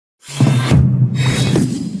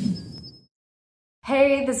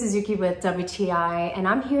Hey, this is Yuki with WTI, and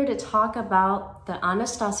I'm here to talk about the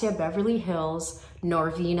Anastasia Beverly Hills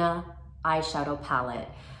Norvina eyeshadow palette.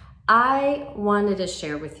 I wanted to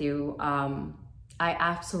share with you, I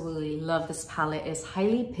absolutely love this palette. It's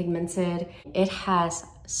highly pigmented. It has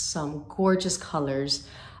some gorgeous colors.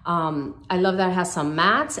 I love that it has some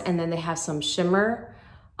mattes, and then they have some shimmer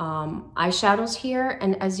eyeshadows here.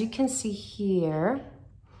 And as you can see here,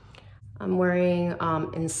 I'm wearing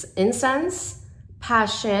Incense,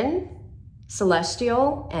 Passion,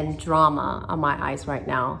 Celestial, and Drama on my eyes right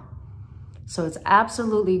now. So it's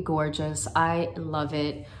absolutely gorgeous. I love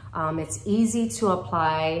it. It's easy to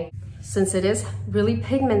apply. Since it is really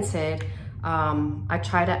pigmented, I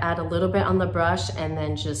try to add a little bit on the brush and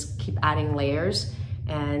then just keep adding layers.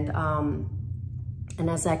 And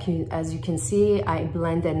as you can see, I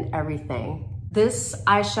blend in everything. This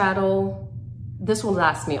eyeshadow, this will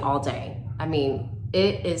last me all day. I mean,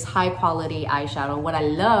 it is high quality eyeshadow. What I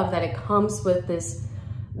love that it comes with this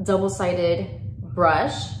double-sided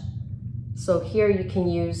brush. So here you can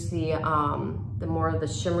use the more of the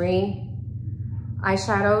shimmery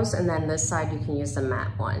eyeshadows, and then this side you can use the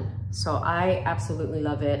matte one. So I absolutely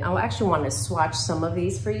love it. I actually want to swatch some of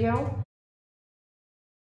these for you.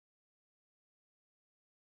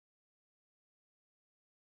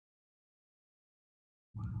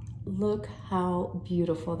 Look how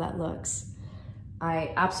beautiful that looks.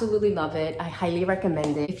 I absolutely love it. I highly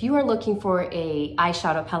recommend it. If you are looking for a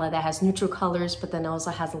eyeshadow palette that has neutral colors, but then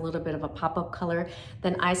also has a little bit of a pop-up color,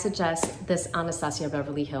 then I suggest this Anastasia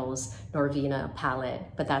Beverly Hills Norvina palette.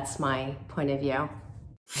 But that's my point of view.